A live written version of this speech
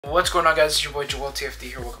What's going on, guys? It's your boy Joel TFD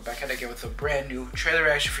here. Welcome back at again with a brand new trailer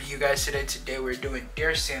reaction for you guys today. Today we're doing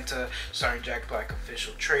Dear Santa starring Jack Black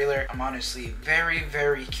official trailer. I'm honestly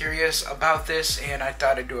very curious about this, and I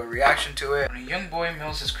thought I'd do a reaction to it. When a young boy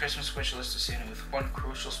mails his Christmas wish list to Santa with one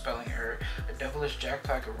crucial spelling error, a devilish Jack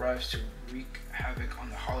Black arrives to wreak havoc on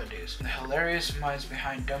the holidays. The hilarious minds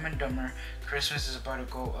behind Dumb and Dumber, Christmas is about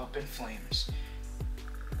to go up in flames.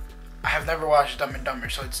 I have never watched Dumb and Dumber,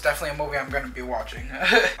 so it's definitely a movie I'm going to be watching.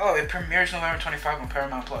 Oh, it premieres November 25 on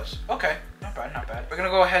Paramount Plus. Okay, not bad, not bad. We're going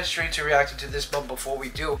to go ahead straight to reacting to this, but before we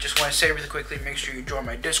do, just want to say really quickly, make sure you join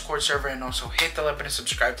my Discord server and also hit the like button and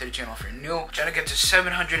subscribe to the channel if you're new. Trying to get to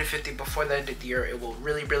 750 before the end of the year. It will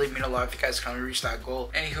really mean a lot if you guys can reach that goal.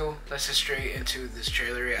 Anywho, let's get straight into this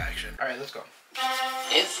trailer reaction. Alright, let's go.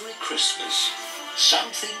 Every Christmas,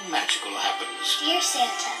 something magical happens. Dear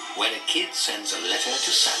Santa. When a kid sends a letter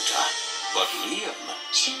to Santa, but Liam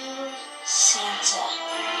To Santa.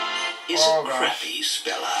 is a crappy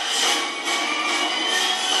speller.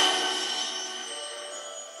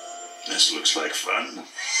 This looks like fun.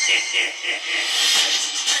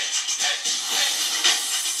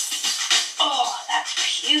 Oh, that's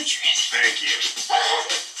putrid. Thank you.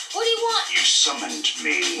 What do you want? You summoned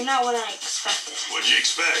me. Not what I expected. What'd you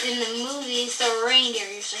expect? In the movies, the reindeer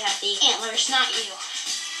usually have the antlers, not you.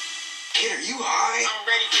 Kid, are you high? I'm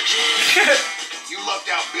ready for You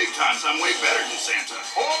lucked out big time, so I'm way better than Santa.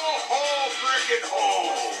 Ho, ho, frickin' ho.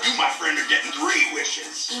 You, my friend, are getting 3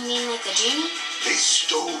 wishes. You mean like a genie? They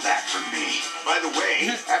stole that from me. By the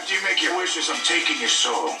way, after you make your wishes, I'm taking your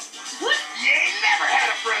soul. What? You ain't never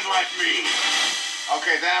had a friend like me.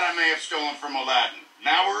 Okay, that I may have stolen from Aladdin.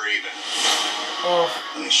 Now we're even. Oh.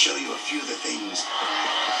 Let me show you a few of the things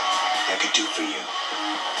I could do for you.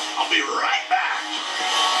 I'll be right back.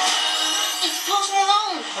 It's Post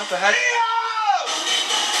Malone. What the heck?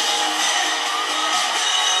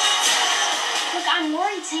 Look, I'm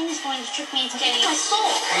worried Santa's going to trick me into getting my soul.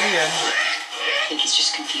 Ian. I think he's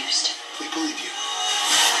just confused. We believe you.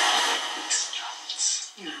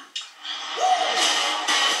 No.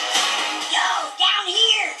 Yo, down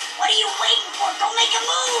here. What are you waiting for? Go make a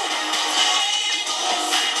move.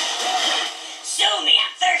 Sue me,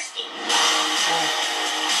 I'm thirsty.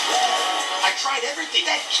 I tried everything.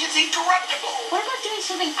 That kid's incorruptible. What about doing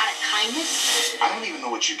something out of kindness? I don't even know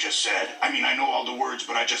what you just said. I mean, I know all the words,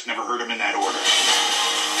 but I just never heard them in that order.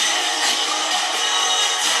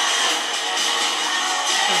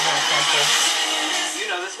 You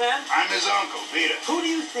know this man? I'm his uncle, Vita. Who do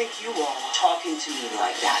you think you are talking to me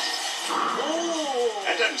like that? Oh,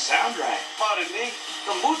 That doesn't sound right. pardon me.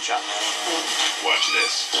 Kombucha. Watch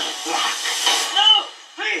this. No!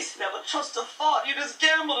 Please, never trust a thought. You just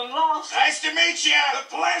gambled and lost. Nice to meet you. The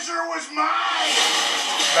pleasure was mine.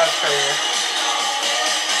 That's crazy.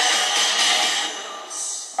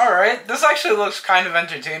 Alright, this actually looks kind of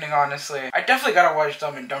entertaining, honestly. I definitely gotta watch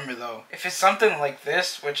Dumb and Dumber, though. If it's something like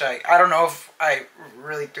this, which I don't know if I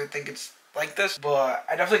really do think it's like this, but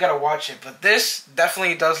I definitely gotta watch it. But this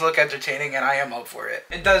definitely does look entertaining, and I am up for it.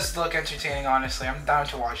 It does look entertaining, honestly. I'm down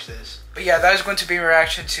to watch this. But yeah, that is going to be a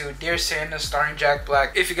reaction to Dear Santa starring Jack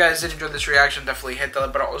Black. If you guys did enjoy this reaction, definitely hit the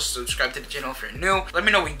like button. Also subscribe to the channel if you're new. Let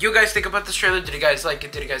me know what you guys think about this trailer. Did you guys like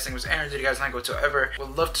it? Did you guys think it was Aaron? Did you guys like it whatsoever?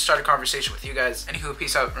 Would love to start a conversation with you guys. Anywho,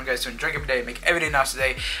 peace out. Remember, guys, to enjoy every day, make every day nice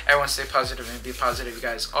today. Everyone stay positive and be positive. You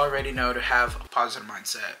guys already know to have a positive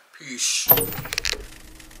mindset. Peace.